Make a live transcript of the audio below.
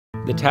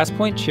The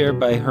Taskpointe chair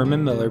by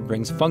Herman-Miller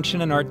brings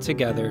function and art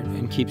together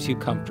and keeps you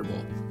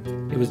comfortable.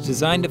 It was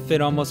designed to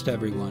fit almost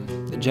everyone.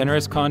 The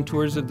generous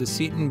contours of the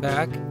seat and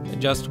back,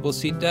 adjustable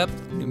seat depth,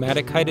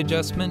 pneumatic height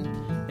adjustment,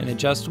 and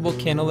adjustable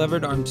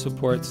cantilevered arm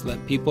supports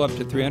let people up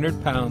to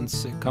 300 pounds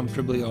sit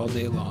comfortably all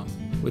day long.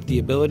 With the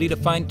ability to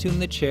fine-tune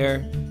the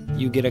chair,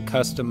 you get a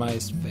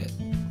customized fit.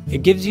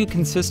 It gives you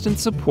consistent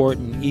support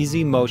and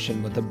easy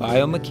motion with a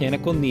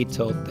biomechanical knee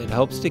tilt that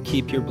helps to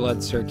keep your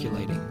blood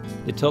circulating.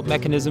 The tilt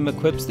mechanism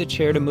equips the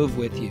chair to move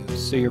with you,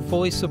 so you're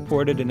fully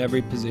supported in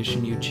every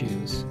position you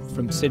choose,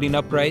 from sitting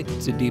upright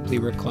to deeply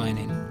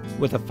reclining.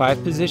 With a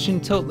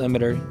 5-position tilt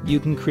limiter, you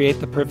can create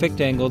the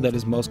perfect angle that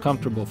is most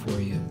comfortable for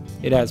you.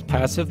 It has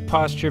passive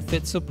posture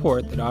fit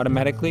support that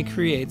automatically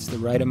creates the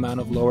right amount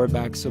of lower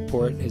back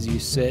support as you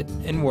sit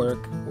and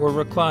work or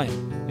recline.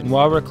 And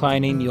while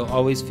reclining, you'll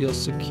always feel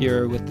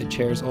secure with the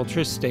chair's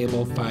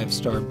ultra-stable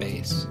 5-star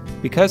base.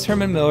 Because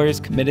Herman-Miller is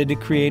committed to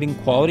creating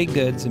quality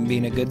goods and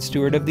being a good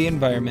steward of the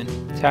environment,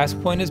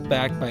 Taskpointe is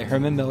backed by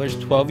Herman-Miller's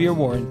 12-year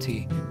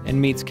warranty and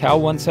meets Cal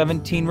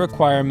 117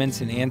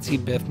 requirements and ANSI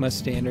BIFMA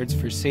standards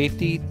for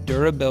safety,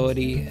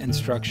 durability, and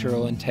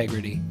structural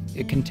integrity.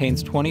 It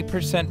contains 20%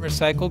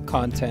 recycled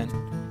content,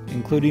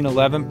 including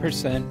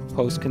 11%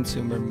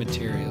 post-consumer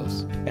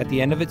materials. At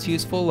the end of its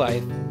useful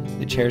life,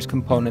 the chair's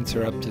components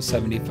are up to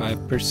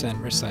 75%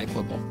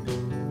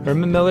 recyclable.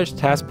 Herman-Miller's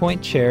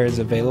Taskpointe chair is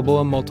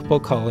available in multiple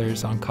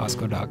colors on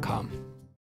Costco.com.